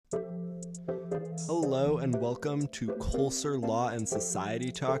Hello and welcome to Colser Law and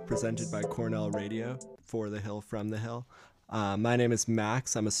Society Talk presented by Cornell Radio for the Hill from the Hill. My name is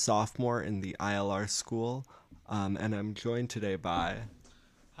Max. I'm a sophomore in the ILR school, and I'm joined today by...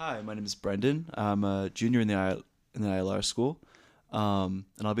 Hi, my name is Brendan. I'm a junior in the ILR school, and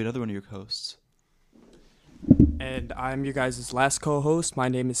I'll be another one of your hosts. And I'm your guys' last co-host. My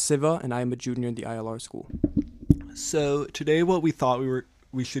name is Siva, and I am a junior in the ILR school. So today what we thought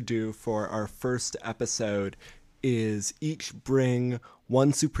we should do for our first episode is each bring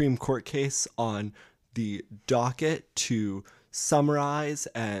one Supreme Court case on the docket to summarize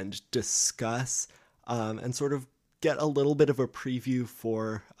and discuss and sort of get a little bit of a preview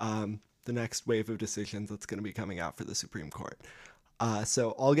for the next wave of decisions that's going to be coming out for the Supreme Court.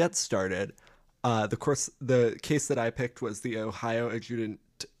 So I'll get started. The case that I picked was the Ohio Adjutant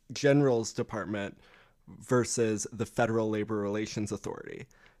General's Department versus the Federal Labor Relations Authority.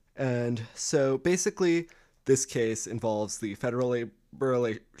 And so basically this case involves the Federal Labor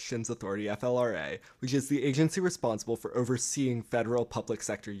Relations Authority, FLRA, which is the agency responsible for overseeing federal public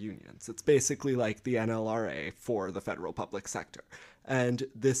sector unions. It's basically like the NLRA for the federal public sector. And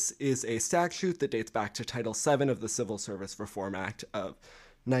this is a statute that dates back to Title VII of the Civil Service Reform Act of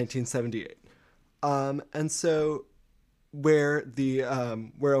 1978. And so where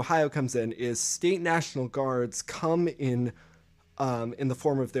Ohio comes in is state National Guards come in the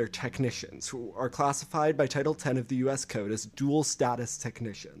form of their technicians, who are classified by Title X of the U.S. Code as dual status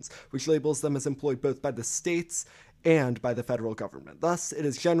technicians, which labels them as employed both by the states and by the federal government. Thus, it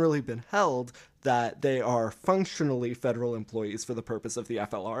has generally been held that they are functionally federal employees for the purpose of the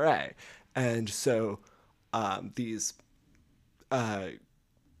FLRA. And so these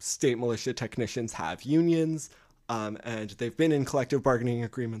state militia technicians have unions, and they've been in collective bargaining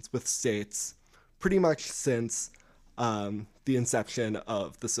agreements with states pretty much since the inception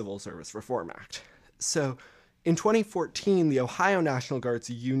of the Civil Service Reform Act. So in 2014, the Ohio National Guard's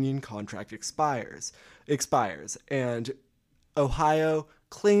union contract expires, and Ohio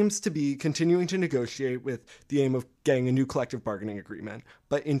claims to be continuing to negotiate with the aim of getting a new collective bargaining agreement.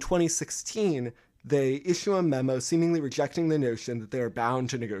 But in 2016, they issue a memo seemingly rejecting the notion that they are bound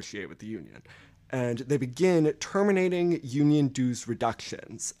to negotiate with the union. And they begin terminating union dues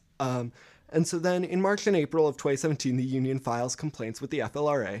reductions. And so then in March and April of 2017, the union files complaints with the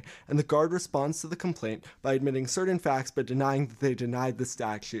FLRA, and the Guard responds to the complaint by admitting certain facts but denying that they denied the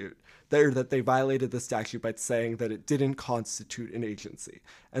statute, that they violated the statute by saying that it didn't constitute an agency,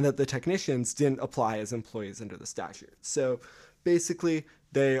 and that the technicians didn't apply as employees under the statute. So basically,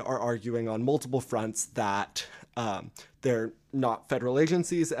 they are arguing on multiple fronts that they're not federal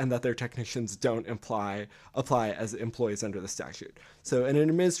agencies and that their technicians don't apply as employees under the statute. So an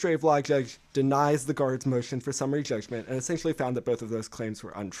administrative law judge denies the Guard's motion for summary judgment and essentially found that both of those claims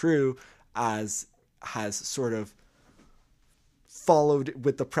were untrue, as has sort of followed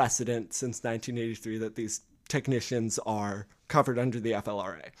with the precedent since 1983 that these technicians are covered under the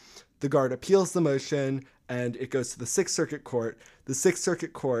FLRA. The Guard appeals the motion, and it goes to the Sixth Circuit Court. The Sixth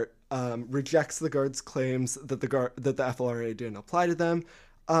Circuit Court rejects the Guard's claims that the FLRA didn't apply to them.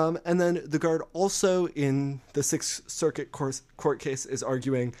 And then the Guard also, in the Sixth Circuit court case, is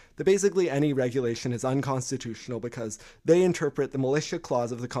arguing that basically any regulation is unconstitutional because they interpret the militia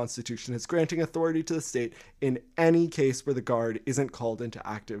clause of the Constitution as granting authority to the state in any case where the Guard isn't called into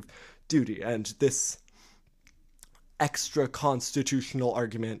active duty. And this extra constitutional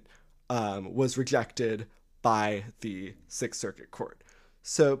argument was rejected by the Sixth Circuit Court.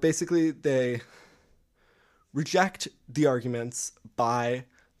 So basically, they reject the arguments by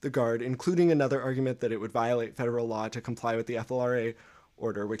the Guard, including another argument that it would violate federal law to comply with the FLRA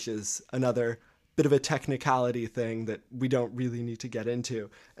order, which is another bit of a technicality thing that we don't really need to get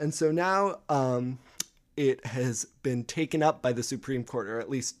into. And so now it has been taken up by the Supreme Court, or at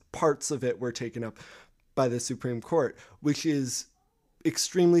least parts of it were taken up by the Supreme Court, which is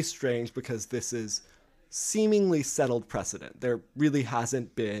extremely strange because this is seemingly settled precedent. There really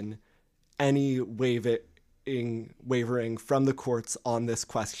hasn't been any wavering from the courts on this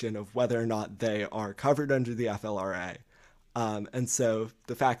question of whether or not they are covered under the FLRA. And so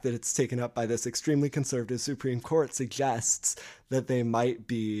the fact that it's taken up by this extremely conservative Supreme Court suggests that they might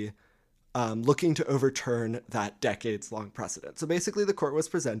be looking to overturn that decades-long precedent. So basically, the court was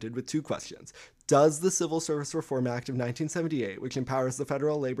presented with two questions. Does the Civil Service Reform Act of 1978, which empowers the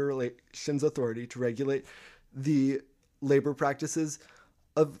Federal Labor Relations Authority to regulate the labor practices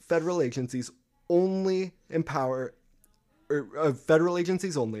of federal agencies only empower it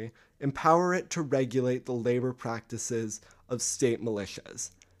to regulate the labor practices of state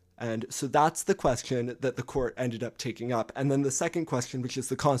militias? And so that's the question that the court ended up taking up. And then the second question, which is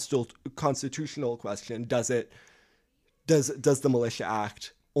the constitutional question, does the Militia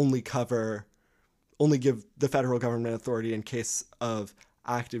Act only give the federal government authority in case of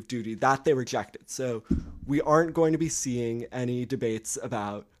active duty? That they rejected. So we aren't going to be seeing any debates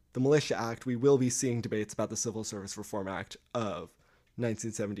about the Militia Act. We will be seeing debates about the Civil Service Reform Act of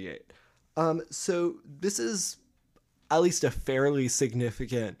 1978. So this is at least a fairly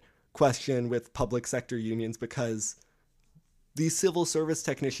significant question with public sector unions, because these civil service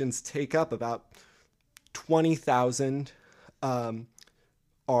technicians take up about 20,000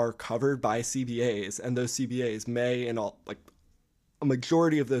 are covered by CBAs, and those CBAs may, in all, like a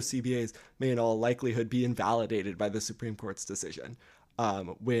majority of those CBAs may in all likelihood be invalidated by the Supreme Court's decision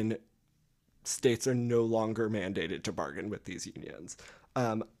when states are no longer mandated to bargain with these unions.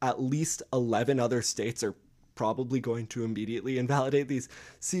 At least 11 other states are probably going to immediately invalidate these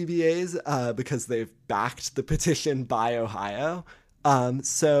CBAs because they've backed the petition by Ohio.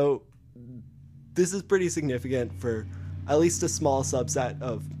 So this is pretty significant for at least a small subset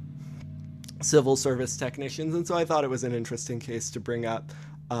of civil service technicians. And so I thought it was an interesting case to bring up.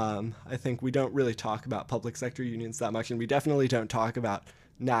 I think we don't really talk about public sector unions that much, and we definitely don't talk about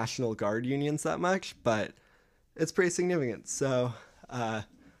National Guard unions that much, but it's pretty significant. So,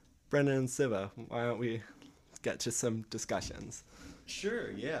 Brendan and Siva, why don't we get to some discussions?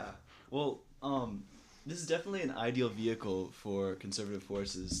 Sure, yeah. Well, this is definitely an ideal vehicle for conservative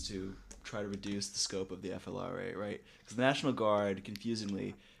forces to try to reduce the scope of the FLRA, right? Because the National Guard,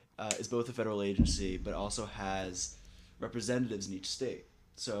 confusingly, is both a federal agency, but also has representatives in each state.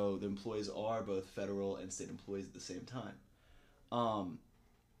 So the employees are both federal and state employees at the same time.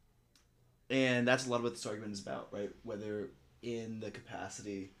 And that's a lot of what this argument is about, right? Whether in the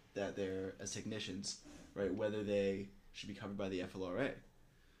capacity that they're as technicians, right? Whether they should be covered by the FLRA.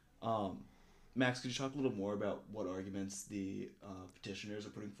 Max, could you talk a little more about what arguments the petitioners are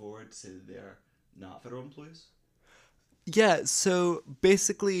putting forward to say that they're not federal employees? Yeah, so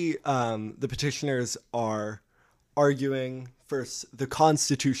basically the petitioners are arguing first the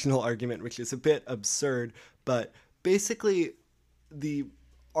constitutional argument, which is a bit absurd, but basically the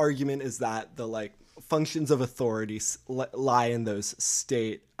argument is that the functions of authority lie in those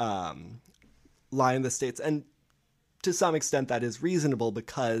states, and to some extent that is reasonable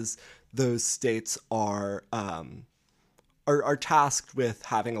because those states are tasked with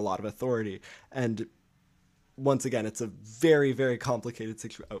having a lot of authority. And once again, it's a very, very complicated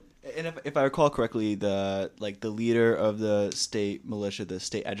situation. Oh. And if I recall correctly, the leader of the state militia, the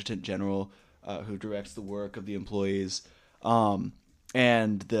state adjutant general, who directs the work of the employees,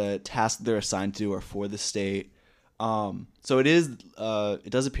 and the tasks they're assigned to are for the state. So it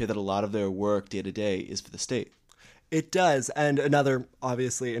does appear that a lot of their work day to day is for the state. It does, and another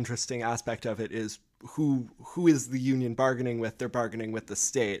obviously interesting aspect of it is who is the union bargaining with? They're bargaining with the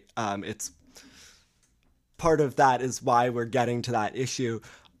state. It's part of that is why we're getting to that issue.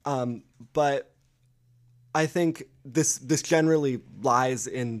 But I think this generally lies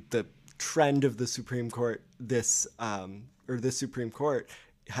in the trend of the Supreme Court. This Supreme Court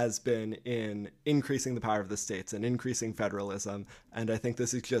has been in increasing the power of the states and increasing federalism. And I think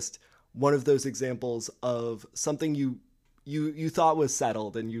this is just one of those examples of something you thought was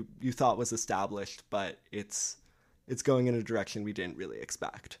settled and you thought was established, but it's going in a direction we didn't really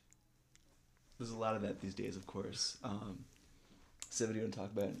expect. There's a lot of that these days, of course. Siva, do you want to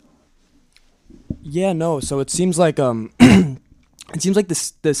talk about it? Yeah, no. So it seems like the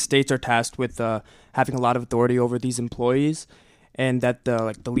states are tasked with having a lot of authority over these employees, and that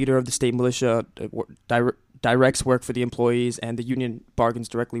the leader of the state militia directs work for the employees, and the union bargains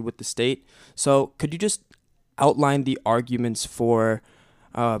directly with the state. So could you just outline the arguments for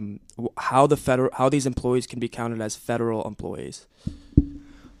how these employees can be counted as federal employees?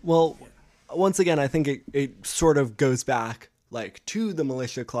 Well, once again, I think it sort of goes back to the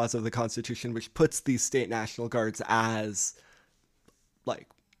militia clause of the Constitution, which puts these state National Guards as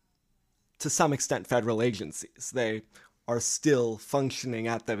to some extent federal agencies. They are still functioning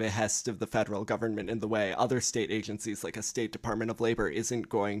at the behest of the federal government in the way other state agencies, like a State Department of Labor, isn't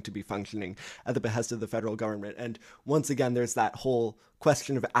going to be functioning at the behest of the federal government. And once again, there's that whole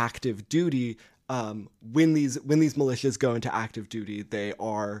question of active duty. When these militias go into active duty, they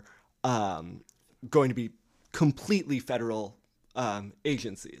are going to be completely federal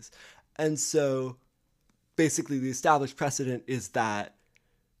agencies. And so basically the established precedent is that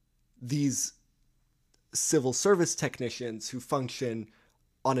these civil service technicians who function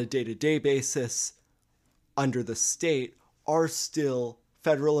on a day-to-day basis under the state are still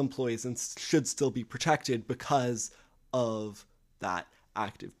federal employees and should still be protected because of that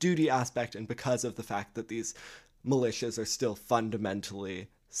active duty aspect and because of the fact that these militias are still fundamentally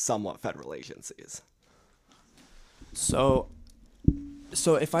somewhat federal agencies. So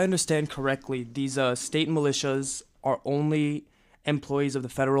if I understand correctly, these state militias are only employees of the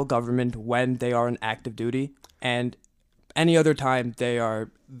federal government when they are on active duty, and any other time they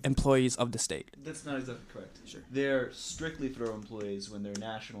are employees of the state. That's not exactly correct. Sure. They're strictly federal employees when they're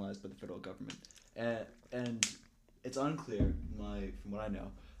nationalized by the federal government, and it's unclear, from what I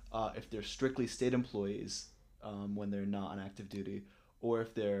know, if they're strictly state employees when they're not on active duty, or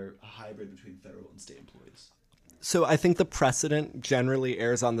if they're a hybrid between federal and state employees. So I think the precedent generally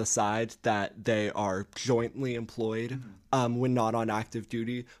errs on the side that they are jointly employed when not on active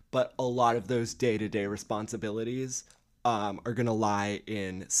duty, but a lot of those day-to-day responsibilities are going to lie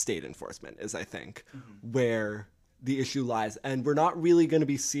in state enforcement, is I think where the issue lies. And we're not really going to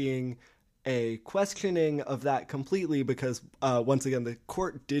be seeing a questioning of that completely because, once again, the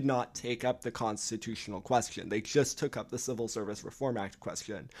court did not take up the constitutional question. They just took up the Civil Service Reform Act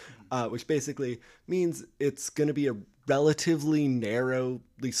question, which basically means it's going to be a relatively narrowly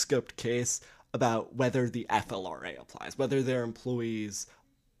scoped case about whether the FLRA applies, whether they're employees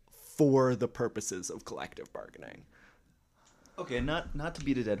for the purposes of collective bargaining. Okay, not to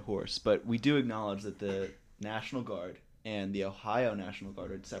beat a dead horse, but we do acknowledge that the National Guard and the Ohio National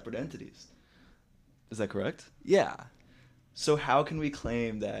Guard are separate entities. Is that correct? Yeah. So how can we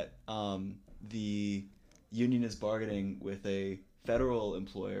claim that the union is bargaining with a federal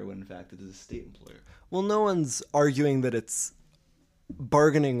employer when in fact it is a state employer? Well, no one's arguing that it's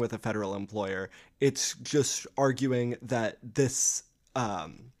bargaining with a federal employer. It's just arguing that this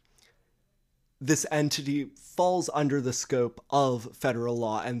entity falls under the scope of federal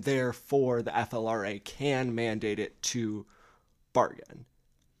law, and therefore the FLRA can mandate it to bargain.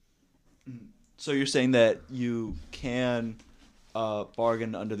 So you're saying that you can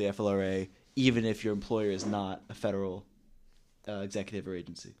bargain under the FLRA even if your employer is not a federal executive or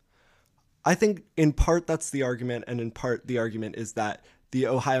agency? I think in part that's the argument, and in part the argument is that the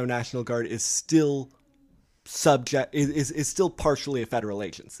Ohio National Guard is still is still partially a federal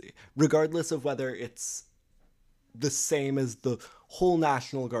agency, regardless of whether it's the same as the whole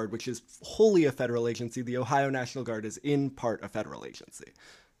National Guard, which is wholly a federal agency. The Ohio National Guard is in part a federal agency.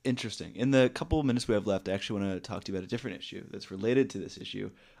 Interesting. In the couple of minutes we have left, I actually want to talk to you about a different issue that's related to this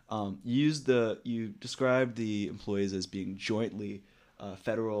issue. You described the employees as being jointly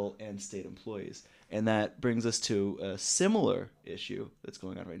federal and state employees, and that brings us to a similar issue that's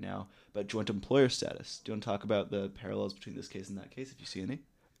going on right now about joint employer status. Do you want to talk about the parallels between this case and that case, if you see any?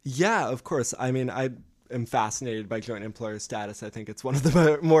 Yeah, of course. I mean, I am fascinated by joint employer status. I think it's one of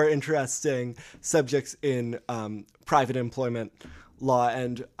the more interesting subjects in private employment law,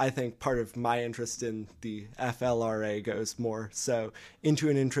 and I think part of my interest in the FLRA goes more so into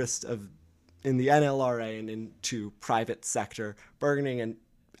an interest in the NLRA and into private sector bargaining. And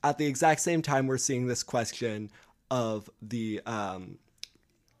at the exact same time, we're seeing this question of the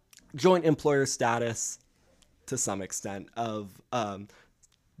joint employer status, to some extent, of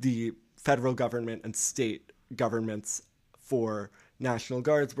the federal government and state governments for National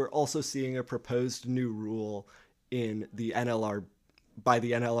Guards. We're also seeing a proposed new rule in the by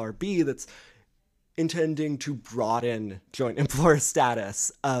the NLRB that's intending to broaden joint employer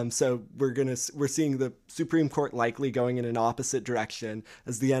status. So we're seeing the Supreme Court likely going in an opposite direction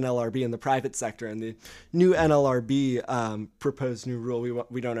as the NLRB in the private sector, and the new NLRB proposed new rule.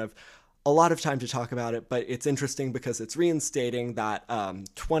 We don't have a lot of time to talk about it, but it's interesting because it's reinstating that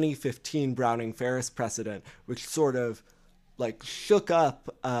 2015 Browning-Ferris precedent, which sort of like shook up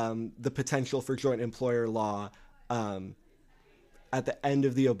the potential for joint employer law at the end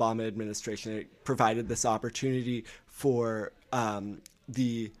of the Obama administration. It provided this opportunity for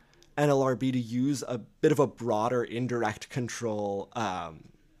the NLRB to use a bit of a broader indirect control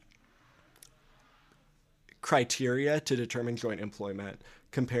criteria to determine joint employment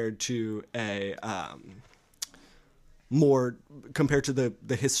compared to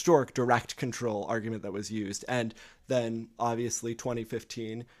the historic direct control argument that was used. And then obviously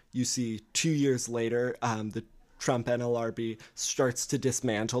 2015, you see 2 years later, the Trump NLRB starts to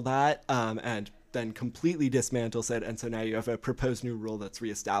dismantle that and then completely dismantles it. And so now you have a proposed new rule that's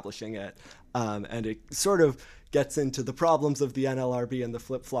reestablishing it. And it sort of gets into the problems of the NLRB and the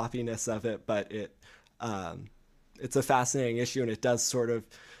flip-floppiness of it, but it's a fascinating issue, and it does sort of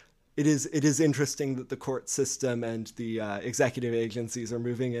it is interesting that the court system and the executive agencies are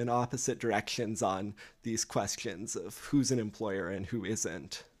moving in opposite directions on these questions of who's an employer and who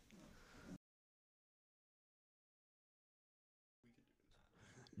isn't.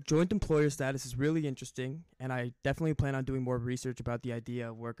 joint employer status is really interesting, and I definitely plan on doing more research about the idea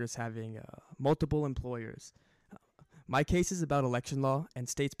of workers having multiple employers. My case is about election law and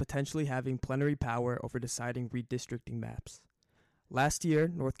states potentially having plenary power over deciding redistricting maps. Last year,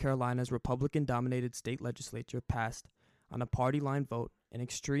 North Carolina's Republican-dominated state legislature passed, on a party-line vote, an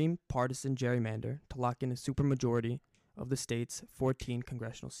extreme partisan gerrymander to lock in a supermajority of the state's 14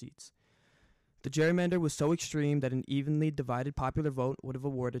 congressional seats. The gerrymander was so extreme that an evenly divided popular vote would have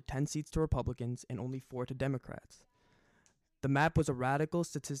awarded 10 seats to Republicans and only 4 to Democrats. The map was a radical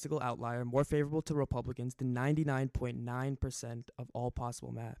statistical outlier more favorable to Republicans than 99.9% of all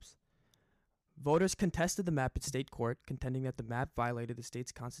possible maps. Voters contested the map at state court, contending that the map violated the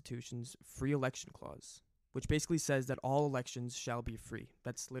state's constitution's free election clause, which basically says that all elections shall be free.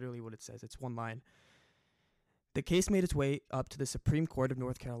 That's literally what it says. It's one line. The case made its way up to the Supreme Court of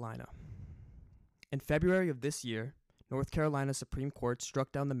North Carolina. In February of this year, North Carolina Supreme Court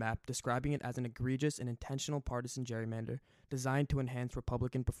struck down the map, describing it as an egregious and intentional partisan gerrymander designed to enhance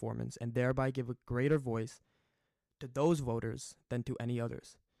Republican performance and thereby give a greater voice to those voters than to any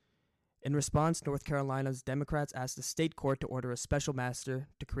others. In response, North Carolina's Democrats asked the state court to order a special master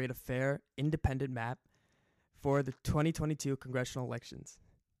to create a fair, independent map for the 2022 congressional elections.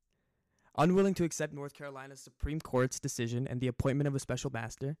 Unwilling to accept North Carolina's Supreme Court's decision and the appointment of a special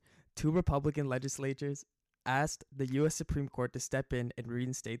master, 2 Republican legislators asked the U.S. Supreme Court to step in and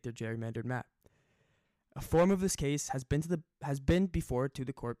reinstate their gerrymandered map. A form of this case has been before to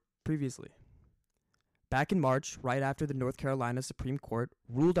the court previously. Back in March, right after the North Carolina Supreme Court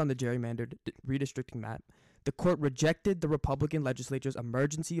ruled on the gerrymandered redistricting map, the court rejected the Republican legislature's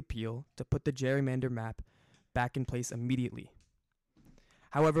emergency appeal to put the gerrymandered map back in place immediately.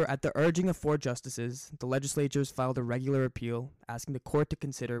 However, at the urging of 4 justices, the legislatures filed a regular appeal asking the court to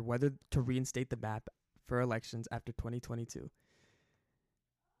consider whether to reinstate the map for elections after 2022.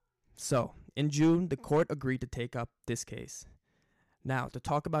 So, in June, the court agreed to take up this case. Now, to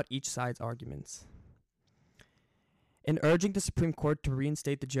talk about each side's arguments. In urging the Supreme Court to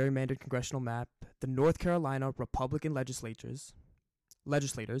reinstate the gerrymandered congressional map, the North Carolina Republican legislators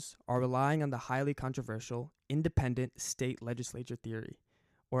are relying on the highly controversial Independent State Legislature Theory,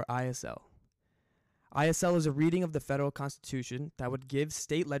 or ISL. ISL is a reading of the federal constitution that would give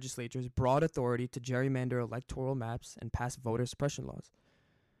state legislatures broad authority to gerrymander electoral maps and pass voter suppression laws.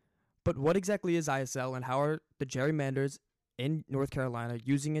 But what exactly is ISL, and how are the gerrymanders in North Carolina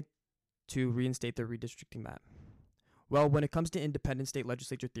using it to reinstate their redistricting map? Well, when it comes to independent state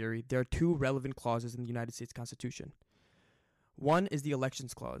legislature theory, there are 2 relevant clauses in the United States Constitution. One is the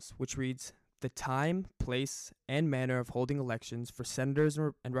Elections Clause, which reads, "The time, place, and manner of holding elections for senators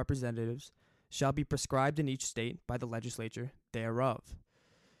and representatives shall be prescribed in each state by the legislature thereof."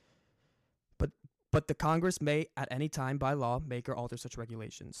 But the Congress may at any time by law make or alter such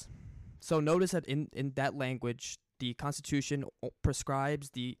regulations. So notice that in that language, the Constitution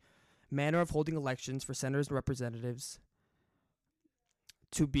prescribes the manner of holding elections for senators and representatives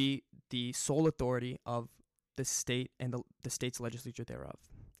to be the sole authority of the state and the state's legislature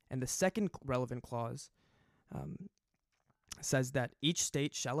thereof. And the second relevant clause says that each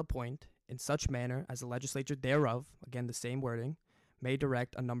state shall appoint in such manner as the legislature thereof, again the same wording, may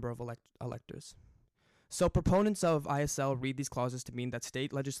direct a number of electors. So proponents of ISL read these clauses to mean that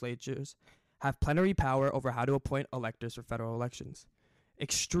state legislatures have plenary power over how to appoint electors for federal elections.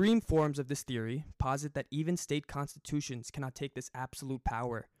 Extreme forms of this theory posit that even state constitutions cannot take this absolute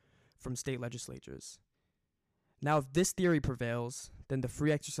power from state legislatures. Now, if this theory prevails, then the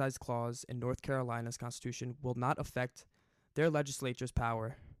Free Exercise Clause in North Carolina's Constitution will not affect their legislature's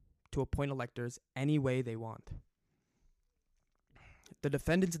power to appoint electors any way they want. The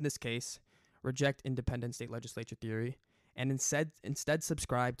defendants in this case reject independent state legislature theory and instead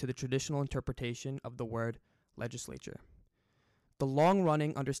subscribe to the traditional interpretation of the word legislature. The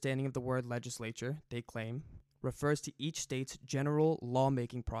long-running understanding of the word legislature, they claim, refers to each state's general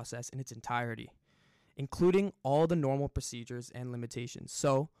lawmaking process in its entirety, including all the normal procedures and limitations.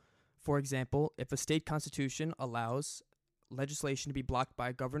 So, for example, if a state constitution allows legislation to be blocked by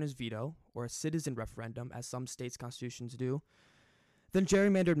a governor's veto or a citizen referendum, as some states' constitutions do, then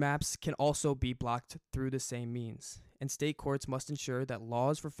gerrymandered maps can also be blocked through the same means, and state courts must ensure that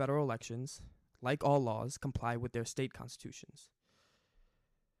laws for federal elections, like all laws, comply with their state constitutions.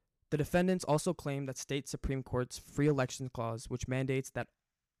 The defendants also claim that state Supreme Court's Free Elections Clause, which mandates that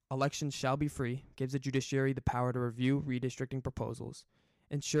elections shall be free, gives the judiciary the power to review redistricting proposals,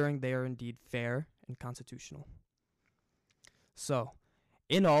 ensuring they are indeed fair and constitutional. So,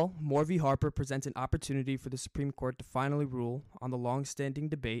 in all, Moore v. Harper presents an opportunity for the Supreme Court to finally rule on the long-standing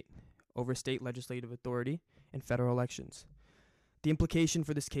debate over state legislative authority in federal elections. The implication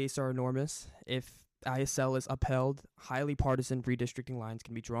for this case are enormous. If ISL is upheld, highly partisan redistricting lines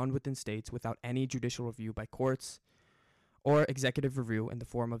can be drawn within states without any judicial review by courts or executive review in the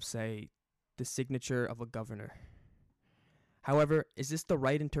form of, say, the signature of a governor. However, is this the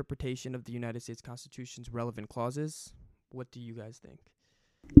right interpretation of the United States Constitution's relevant clauses? What do you guys think?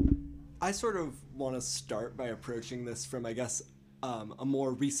 I sort of want to start by approaching this from, I guess, a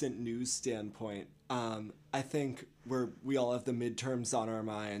more recent news standpoint. I think we all have the midterms on our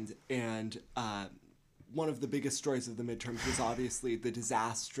mind, and one of the biggest stories of the midterms was obviously the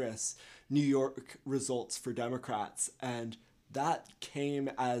disastrous New York results for Democrats, and that came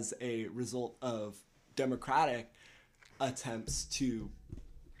as a result of Democratic attempts to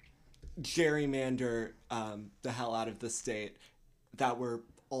gerrymander the hell out of the state that were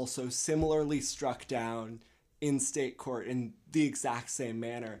also similarly struck down in state court in the exact same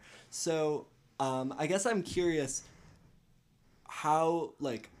manner. So I guess I'm curious how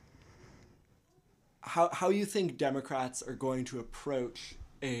you think Democrats are going to approach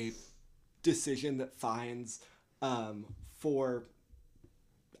a decision that fines for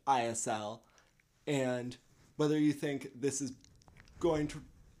ISL, and whether you think this is going to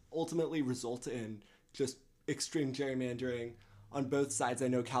ultimately result in just extreme gerrymandering on both sides. I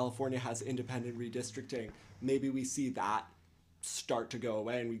know California has independent redistricting. Maybe we see that start to go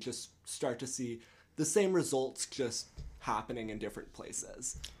away and we just start to see the same results just happening in different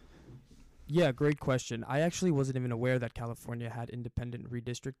places. Yeah, great question. I actually wasn't even aware that California had independent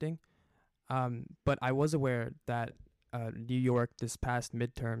redistricting, but I was aware that New York this past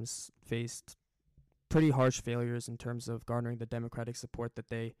midterms faced pretty harsh failures in terms of garnering the Democratic support that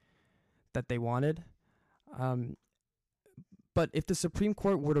they wanted. But if the Supreme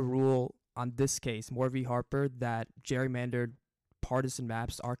Court were to rule on this case, Moore v. Harper, that gerrymandered partisan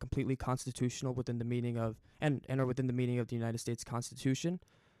maps are completely constitutional within the meaning of and are within the meaning of the United States Constitution,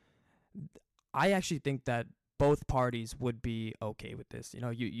 I actually think that both parties would be okay with this. You know,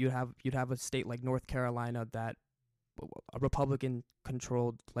 you'd have a state like North Carolina, that a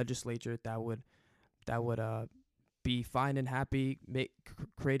Republican-controlled legislature that would be fine and happy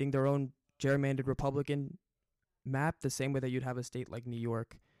creating their own gerrymandered Republican map, the same way that you'd have a state like New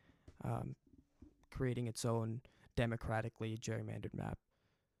York creating its own democratically gerrymandered map.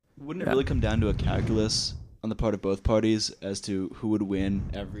 Wouldn't it really come down to a calculus on the part of both parties as to who would win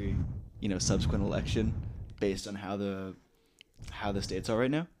every, subsequent election based on how the states are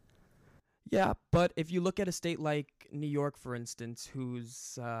right now? Yeah, but if you look at a state like New York, for instance,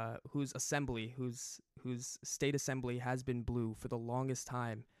 whose state assembly has been blue for the longest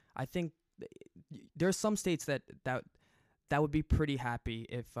time, I think there's some states that would be pretty happy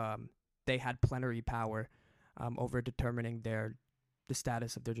if they had plenary power over determining the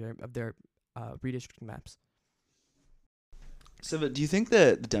status of their redistricting maps. So, do you think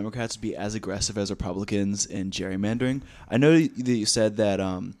that the Democrats would be as aggressive as Republicans in gerrymandering? I know that you said that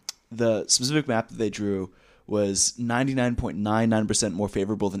the specific map that they drew was 99.99% more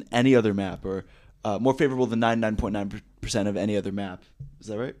favorable than any other map, or more favorable than 99.9% of any other map. Is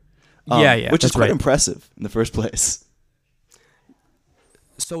that right? Yeah, which is quite right. impressive in the first place.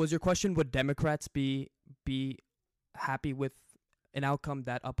 So, is your question, would Democrats be happy with an outcome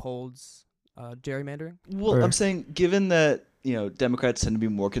that upholds gerrymandering? Well, I'm saying, given that Democrats tend to be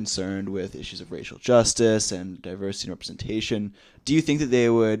more concerned with issues of racial justice and diversity and representation, do you think that they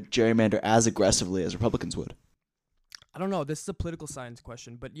would gerrymander as aggressively as Republicans would? I don't know. This is a political science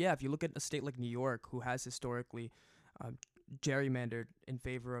question, but yeah, if you look at a state like New York, who has historically gerrymandered in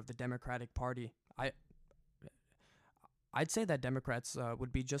favor of the Democratic Party, I'd say that Democrats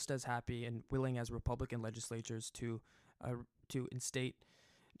would be just as happy and willing as Republican legislatures to instate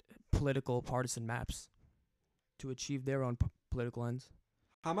political partisan maps to achieve their own political ends.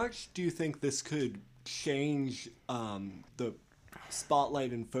 How much do you think this could change the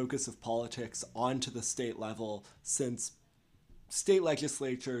spotlight and focus of politics onto the state level, since state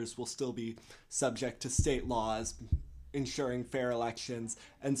legislatures will still be subject to state laws ensuring fair elections,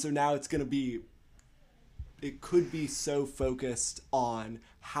 and so now it could be so focused on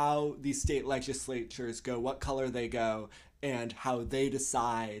how these state legislatures go, what color they go, and how they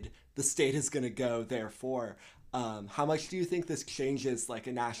decide the state is going to go, therefore. How much do you think this changes like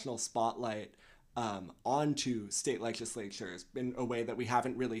a national spotlight onto state legislatures in a way that we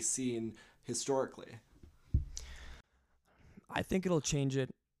haven't really seen historically? I think it'll change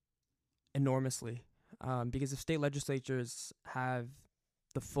it enormously, because if state legislatures have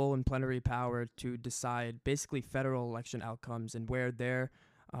the full and plenary power to decide basically federal election outcomes and where their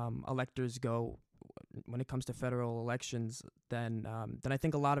electors go when it comes to federal elections, then I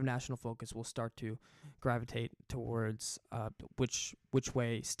think a lot of national focus will start to gravitate towards which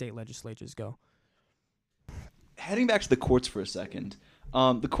way state legislatures go. Heading back to the courts for a second,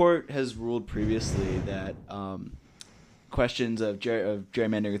 the court has ruled previously that questions of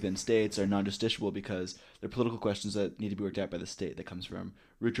gerrymandering within states are non-justiciable because they're political questions that need to be worked out by the state. That comes from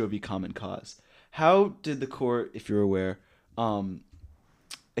Rucho v. Common Cause. How did the court, if you're aware,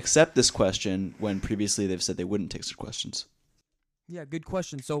 accept this question when previously they've said they wouldn't take such questions? Yeah, good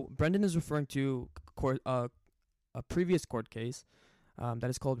question. So Brendan is referring to a previous court case that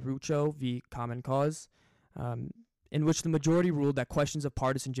is called Rucho v. Common Cause, in which the majority ruled that questions of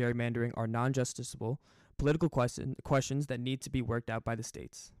partisan gerrymandering are non-justiciable political questions that need to be worked out by the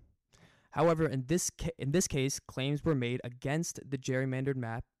states. However, in this case, claims were made against the gerrymandered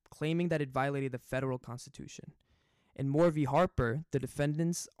map, claiming that it violated the federal constitution. In Moore v. Harper, the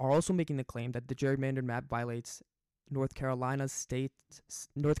defendants are also making the claim that the gerrymandered map violates North Carolina's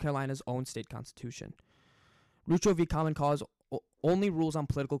own state constitution. Rucho v. Common Cause only rules on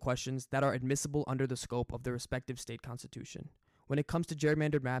political questions that are admissible under the scope of the respective state constitution. When it comes to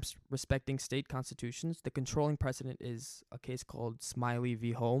gerrymandered maps respecting state constitutions, the controlling precedent is a case called Smiley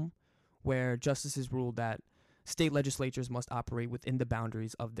v. Home, where justices ruled that state legislatures must operate within the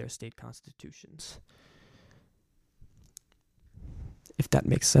boundaries of their state constitutions. If that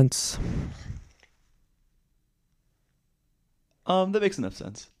makes sense. That makes enough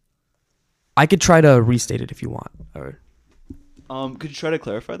sense. I could try to restate it if you want. Or could you try to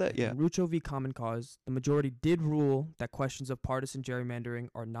clarify that? Yeah. Rucho v. Common Cause, the majority did rule that questions of partisan gerrymandering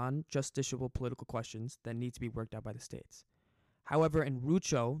are non-justiciable political questions that need to be worked out by the states. However, in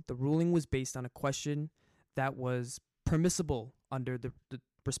Rucho, the ruling was based on a question that was permissible under the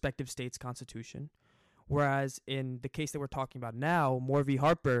respective state's constitution, whereas in the case that we're talking about now, Moore v.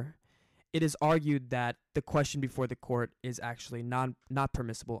 Harper, it is argued that the question before the court is actually not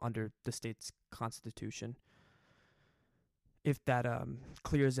permissible under the state's constitution. If that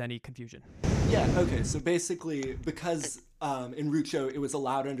clears any confusion. Yeah, okay. So basically, because in Rucho it was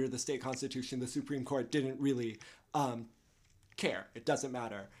allowed under the state constitution, the Supreme Court didn't really care. It doesn't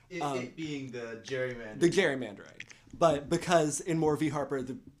matter. It being the gerrymandering. The gerrymandering. But because in Moore v. Harper,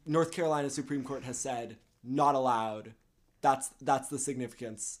 the North Carolina Supreme Court has said not allowed, that's the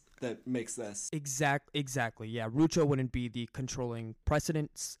significance that makes this. Exactly. Yeah, Rucho wouldn't be the controlling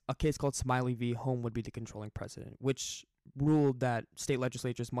precedent. A case called Smiley v. Home would be the controlling precedent, which ruled that state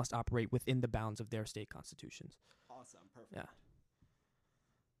legislatures must operate within the bounds of their state constitutions. Awesome. Perfect. Yeah.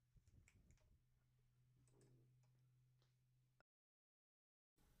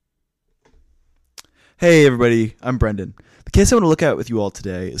 Hey everybody, I'm Brendan. The case I want to look at with you all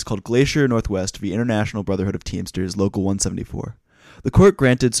today is called Glacier Northwest v. International Brotherhood of Teamsters, Local 174. The court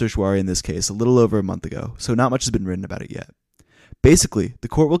granted certiorari in this case a little over a month ago, so not much has been written about it yet. Basically, the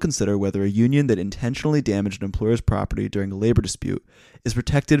court will consider whether a union that intentionally damaged an employer's property during a labor dispute is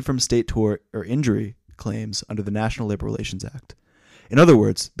protected from state tort or injury claims under the National Labor Relations Act. In other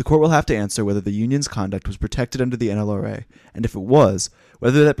words, the court will have to answer whether the union's conduct was protected under the NLRA, and if it was,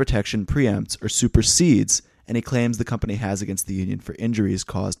 whether that protection preempts or supersedes any claims the company has against the union for injuries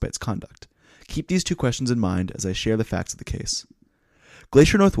caused by its conduct. Keep these two questions in mind as I share the facts of the case.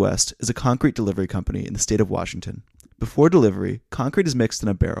 Glacier Northwest is a concrete delivery company in the state of Washington. Before delivery, concrete is mixed in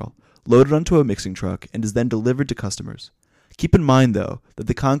a barrel, loaded onto a mixing truck, and is then delivered to customers. Keep in mind, though, that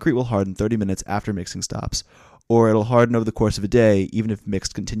the concrete will harden 30 minutes after mixing stops, or it'll harden over the course of a day even if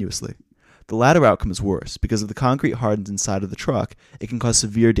mixed continuously. The latter outcome is worse, because if the concrete hardens inside of the truck, it can cause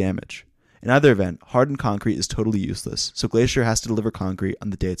severe damage. In either event, hardened concrete is totally useless, so Glacier has to deliver concrete on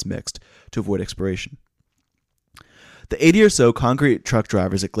the day it's mixed to avoid expiration. The 80 or so concrete truck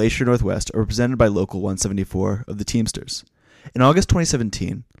drivers at Glacier Northwest are represented by Local 174 of the Teamsters. In August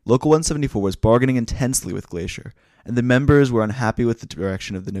 2017, Local 174 was bargaining intensely with Glacier, and the members were unhappy with the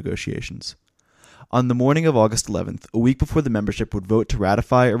direction of the negotiations. On the morning of August 11th, a week before the membership would vote to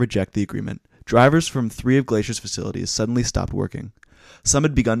ratify or reject the agreement, drivers from 3 of Glacier's facilities suddenly stopped working. Some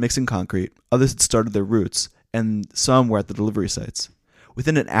had begun mixing concrete, others had started their routes, and some were at the delivery sites.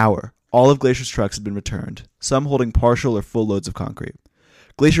 Within an hour, all of Glacier's trucks had been returned, some holding partial or full loads of concrete.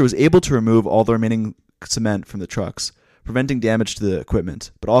 Glacier was able to remove all the remaining cement from the trucks, preventing damage to the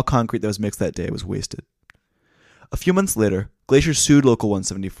equipment, but all concrete that was mixed that day was wasted. A few months later, Glacier sued Local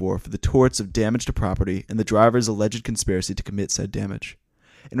 174 for the torts of damage to property and the driver's alleged conspiracy to commit said damage.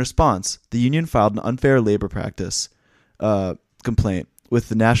 In response, the union filed an unfair labor practice complaint with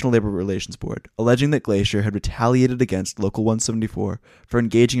the National Labor Relations Board, alleging that Glacier had retaliated against Local 174 for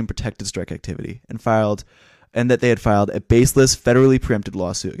engaging in protected strike activity, and that they had filed a baseless, federally preempted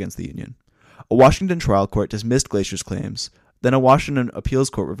lawsuit against the union. a Washington trial court dismissed Glacier's claims. Then a Washington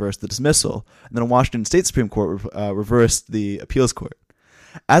appeals court reversed the dismissal, and then a Washington State Supreme Court reversed the appeals court.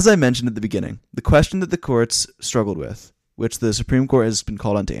 As I mentioned at the beginning, the question that the courts struggled with, which the Supreme Court has been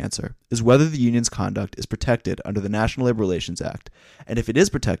called on to answer, is whether the union's conduct is protected under the National Labor Relations Act, and if it is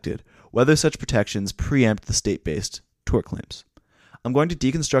protected, whether such protections preempt the state-based tort claims. I'm going to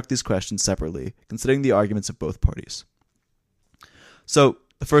deconstruct these questions separately, considering the arguments of both parties. So,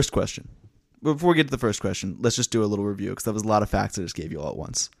 the first question. Before we get to the first question, let's just do a little review, because that was a lot of facts I just gave you all at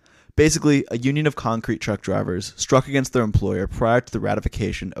once. Basically, a union of concrete truck drivers struck against their employer prior to the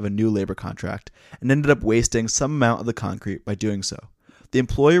ratification of a new labor contract and ended up wasting some amount of the concrete by doing so. The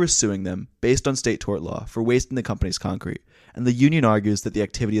employer is suing them, based on state tort law, for wasting the company's concrete, and the union argues that the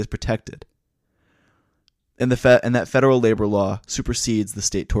activity is protected, and that federal labor law supersedes the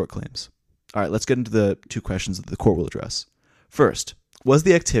state tort claims. All right, let's get into the two questions that the court will address. First, was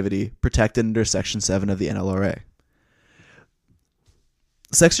the activity protected under Section 7 of the NLRA?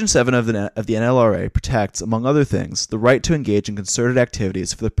 Section 7 of the NLRA protects, among other things, the right to engage in concerted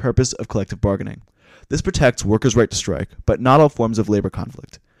activities for the purpose of collective bargaining. This protects workers' right to strike, but not all forms of labor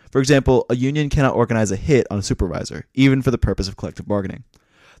conflict. For example, a union cannot organize a hit on a supervisor, even for the purpose of collective bargaining.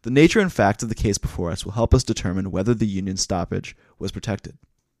 The nature and facts of the case before us will help us determine whether the union stoppage was protected.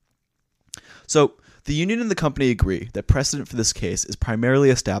 So, the union and the company agree that precedent for this case is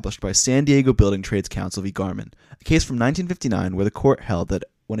primarily established by San Diego Building Trades Council v. Garmin, a case from 1959 where the court held that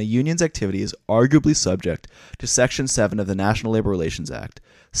when a union's activity is arguably subject to Section 7 of the National Labor Relations Act,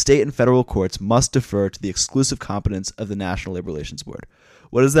 state and federal courts must defer to the exclusive competence of the National Labor Relations Board.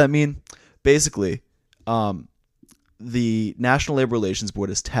 What does that mean? Basically, the National Labor Relations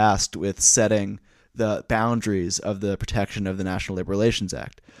Board is tasked with setting the boundaries of the protection of the National Labor Relations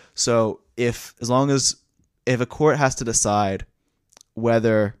Act. So if a court has to decide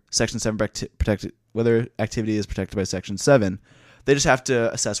whether Section 7 whether activity is protected by Section 7, they just have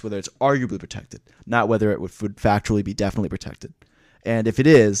to assess whether it's arguably protected, not whether it would factually be definitely protected. And if it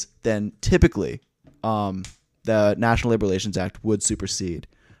is, then typically the National Labor Relations Act would supersede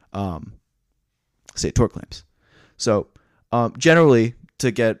state tort claims. So generally,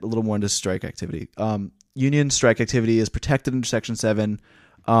 to get a little more into strike activity, union strike activity is protected under Section 7.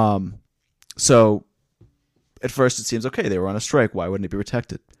 So at first it seems okay, they were on a strike, why wouldn't it be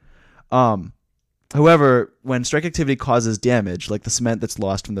protected? However, when strike activity causes damage, like the cement that's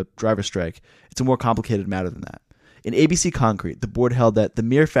lost from the driver strike, it's a more complicated matter than that. In ABC Concrete, the board held that the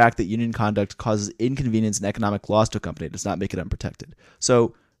mere fact that union conduct causes inconvenience and economic loss to a company does not make it unprotected.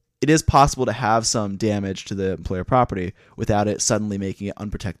 So it is possible to have some damage to the employer property without it suddenly making it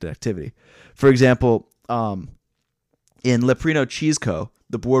unprotected activity. For example, in Leprino Cheese Co.,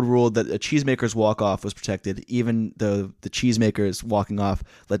 the board ruled that a cheesemaker's walk-off was protected even though the cheesemaker's walking off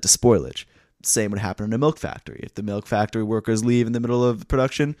led to spoilage. Same would happen in a milk factory. If the milk factory workers leave in the middle of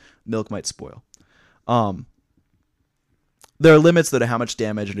production, milk might spoil. There are limits, though, to how much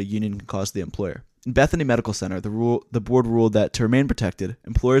damage a union can cause to the employer. In Bethany Medical Center, the board ruled that to remain protected,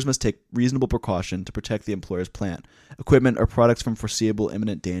 employers must take reasonable precaution to protect the employer's plant, equipment, or products from foreseeable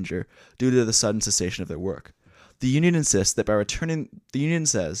imminent danger due to the sudden cessation of their work. The union says,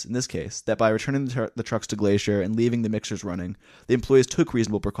 in this case, that by returning the trucks to Glacier and leaving the mixers running, the employees took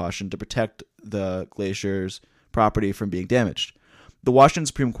reasonable precaution to protect the Glacier's property from being damaged. The Washington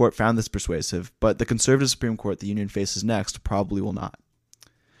Supreme Court found this persuasive, but the conservative Supreme Court the union faces next probably will not.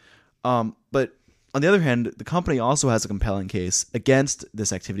 But on the other hand, the company also has a compelling case against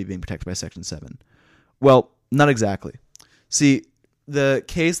this activity being protected by Section 7. Well, not exactly. See, the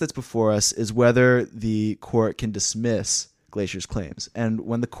case that's before us is whether the court can dismiss Glacier's claims. And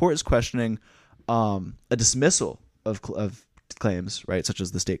when the court is questioning a dismissal of claims, right, such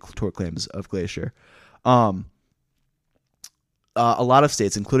as the state tort claims of Glacier, a lot of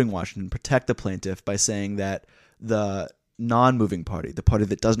states, including Washington, protect the plaintiff by saying that the non-moving party, the party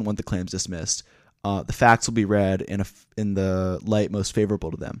that doesn't want the claims dismissed, the facts will be read in the light most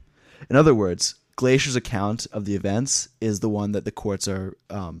favorable to them. In other words, Glacier's account of the events is the one that the courts are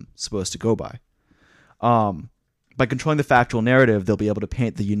supposed to go by. By controlling the factual narrative, they'll be able to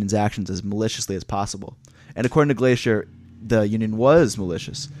paint the union's actions as maliciously as possible. And according to Glacier, the union was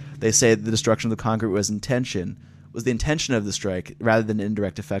malicious. They say that the destruction of the concrete was the intention of the strike rather than an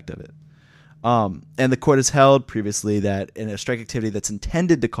indirect effect of it. And the court has held previously that in a strike activity that's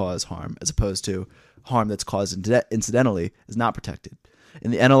intended to cause harm, as opposed to harm that's caused incidentally, is not protected.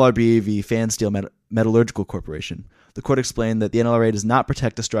 In the NLRB v. Fansteel Metallurgical Corporation, the court explained that the NLRA does not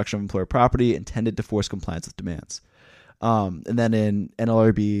protect destruction of employer property intended to force compliance with demands. And then in an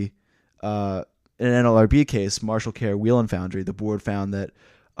NLRB case, Marshall Care Wheel and Foundry, the board found that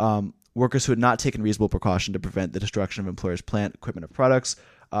workers who had not taken reasonable precaution to prevent the destruction of employers' plant, equipment, or products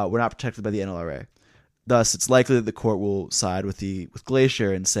were not protected by the NLRA. Thus, it's likely that the court will side with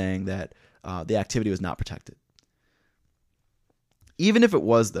Glacier in saying that the activity was not protected. Even if it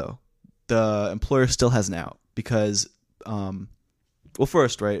was, though, the employer still has an out because, well,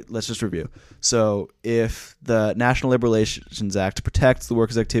 first, right, let's just review. So if the National Labor Relations Act protects the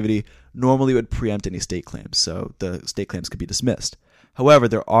workers' activity, normally it would preempt any state claims, so the state claims could be dismissed. However,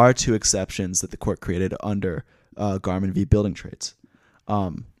 there are two exceptions that the court created under Garmin v. Building Trades,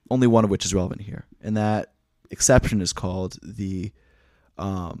 only one of which is relevant here. And that exception is called the,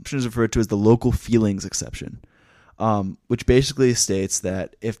 is referred to as the local feelings exception, which basically states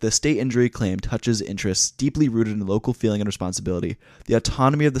that if the state injury claim touches interests deeply rooted in local feeling and responsibility, the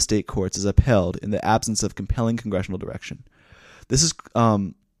autonomy of the state courts is upheld in the absence of compelling congressional direction. This is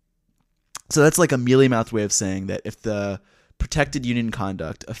so that's like a mealy-mouthed way of saying that if the protected union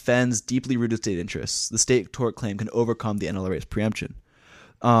conduct offends deeply rooted state interests, the state tort claim can overcome the NLRA's preemption.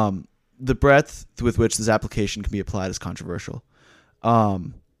 The breadth with which this application can be applied is controversial.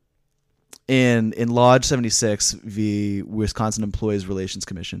 In Lodge 76 v. Wisconsin Employees Relations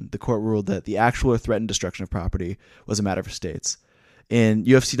Commission, the court ruled that the actual or threatened destruction of property was a matter for states. In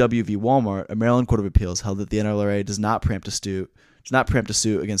UFCW v. Walmart, a Maryland Court of Appeals held that the NLRA does not preempt a suit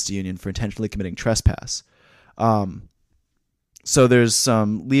against a union for intentionally committing trespass. So there's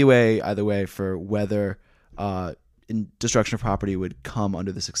some leeway either way for whether destruction of property would come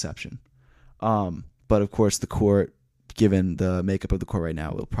under this exception. But of course, the court, given the makeup of the court right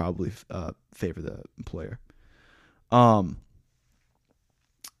now, will probably favor the employer.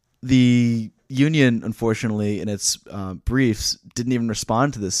 The union, unfortunately, in its briefs, didn't even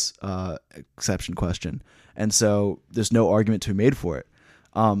respond to this exception question, and so there's no argument to be made for it.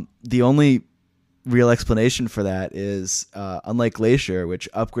 The only real explanation for that is, unlike Glacier, which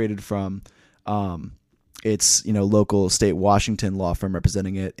upgraded from its local state Washington law firm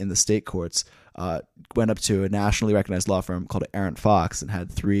representing it in the state courts, went up to a nationally recognized law firm called Arent Fox and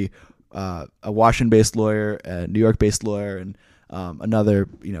had three: a Washington-based lawyer, a New York-based lawyer, and another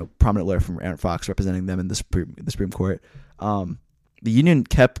prominent lawyer from Arent Fox representing them in the Supreme Court. The union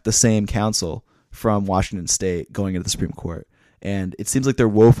kept the same counsel from Washington State going into the Supreme Court, and it seems like they're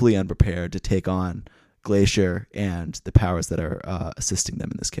woefully unprepared to take on Glacier and the powers that are assisting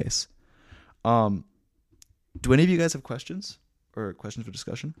them in this case. Do any of you guys have questions or questions for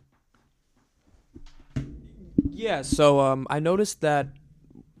discussion? Yeah, so I noticed that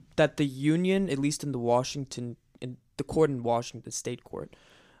the union, at least in the court in Washington, the state court,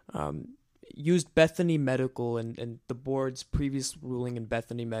 used Bethany Medical and the board's previous ruling in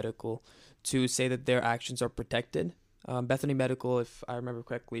Bethany Medical to say that their actions are protected. Bethany Medical, if I remember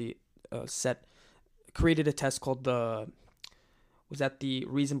correctly, created a test called the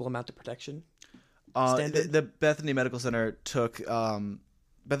reasonable amount of protection standard? The Bethany Medical Center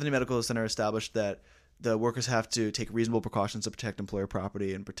established that the workers have to take reasonable precautions to protect employer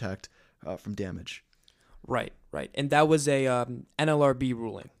property and protect from damage. Right. And that was a NLRB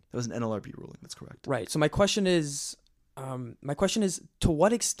ruling. That was an NLRB ruling. That's correct. Right. So my question is, to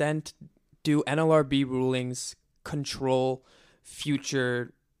what extent do NLRB rulings control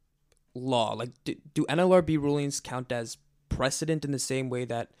future law? Like, do NLRB rulings count as precedent in the same way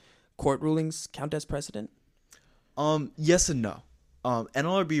that court rulings count as precedent? Yes and no.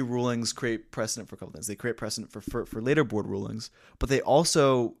 NLRB rulings create precedent for a couple things. They create precedent for later board rulings, but they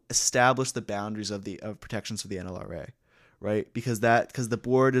also establish the boundaries of protections for the NLRA, right? Because the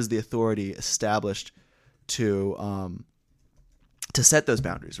board is the authority established to set those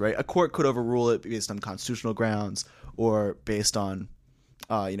boundaries, right? A court could overrule it based on constitutional grounds or based on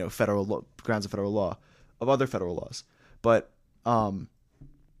federal grounds of federal law, of other federal laws. But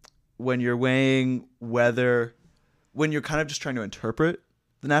when you're weighing when you're kind of just trying to interpret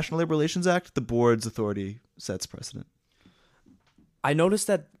the National Labor Relations Act, the board's authority sets precedent. I noticed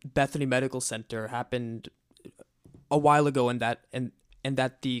that Bethany Medical Center happened a while ago, and that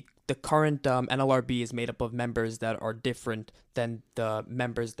the current NLRB is made up of members that are different than the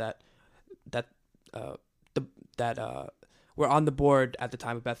members that were on the board at the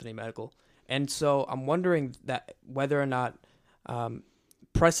time of Bethany Medical. And so I'm wondering that whether or not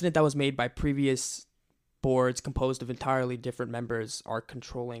precedent that was made by previous boards composed of entirely different members are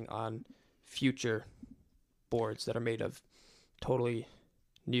controlling on future boards that are made of totally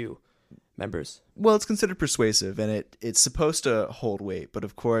new members. Well, it's considered persuasive, and it's supposed to hold weight. But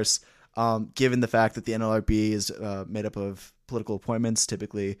of course, given the fact that the NLRB is made up of political appointments,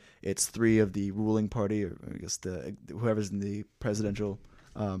 typically it's three of the ruling party, or I guess whoever's in the presidential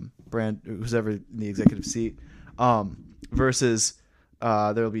whoever in the executive seat, versus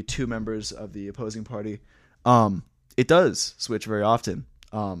there will be 2 members of the opposing party. It does switch very often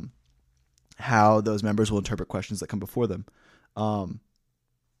how those members will interpret questions that come before them.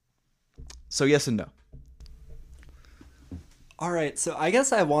 So yes and no. All right, so I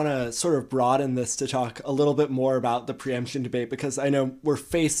guess I want to sort of broaden this to talk a little bit more about the preemption debate, because I know we're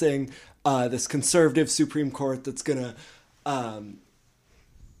facing this conservative Supreme Court that's going to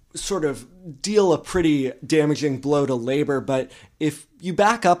sort of deal a pretty damaging blow to labor. But if you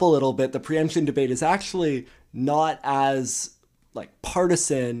back up a little bit, the preemption debate is actually not as like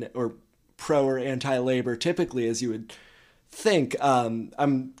partisan or pro or anti-labor typically as you would think. I'm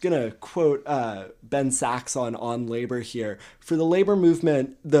going to quote Ben Sachs on labor here. For the labor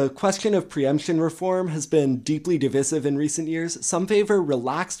movement, the question of preemption reform has been deeply divisive in recent years. Some favor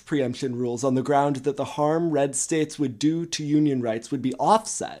relaxed preemption rules on the ground that the harm red states would do to union rights would be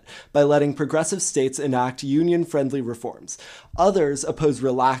offset by letting progressive states enact union-friendly reforms. Others oppose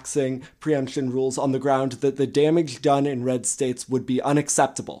relaxing preemption rules on the ground that the damage done in red states would be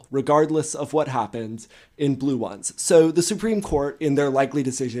unacceptable, regardless of what happens in blue ones. So the Supreme Court, in their likely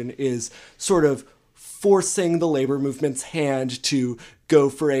decision, is sort of forcing the labor movement's hand to go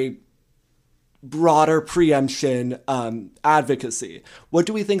for a broader preemption advocacy. What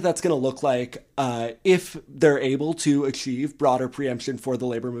do we think that's going to look like if they're able to achieve broader preemption for the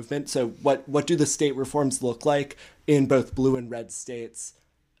labor movement? So what do the state reforms look like in both blue and red states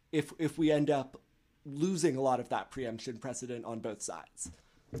if we end up losing a lot of that preemption precedent on both sides?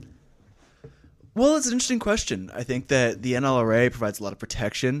 Well, it's an interesting question. I think that the NLRA provides a lot of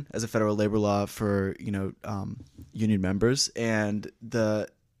protection as a federal labor law for, union members. And there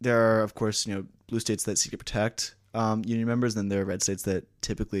are, of course, blue states that seek to protect union members, and then there are red states that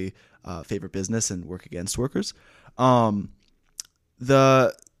typically favor business and work against workers. I'm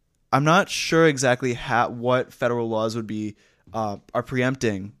not sure exactly what federal laws would be are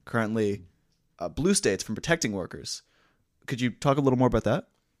preempting currently blue states from protecting workers. Could you talk a little more about that?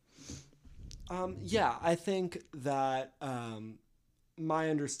 Yeah, I think that my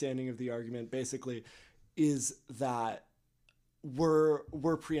understanding of the argument basically is that were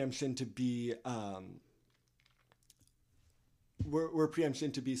preemption to be were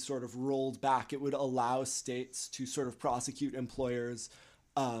preemption to be sort of rolled back, it would allow states to sort of prosecute employers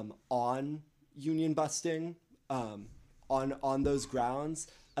on union busting on those grounds,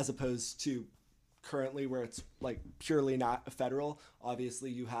 as opposed to currently where it's like purely not federal. Obviously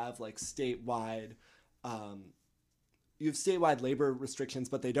you have like statewide labor restrictions,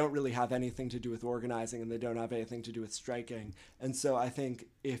 but they don't really have anything to do with organizing, and they don't have anything to do with striking. And so I think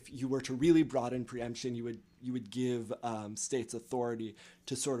if you were to really broaden preemption, you would give states authority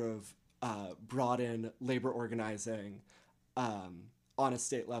to sort of broaden labor organizing on a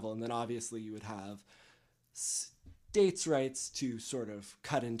state level, and then obviously you would have states' rights to sort of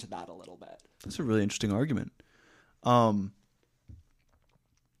cut into that a little bit. That's a really interesting argument. But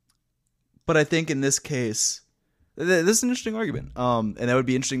I think in this case, this is an interesting argument. And that would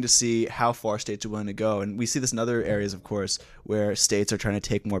be interesting to see how far states are willing to go. And we see this in other areas, of course, where states are trying to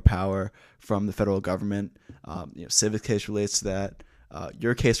take more power from the federal government. Civic case relates to that.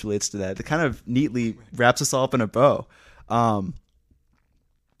 Your case relates to that. It kind of neatly wraps us all up in a bow.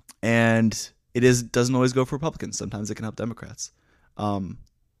 And it doesn't always go for Republicans. Sometimes it can help Democrats.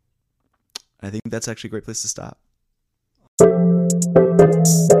 I think that's actually a great place to stop.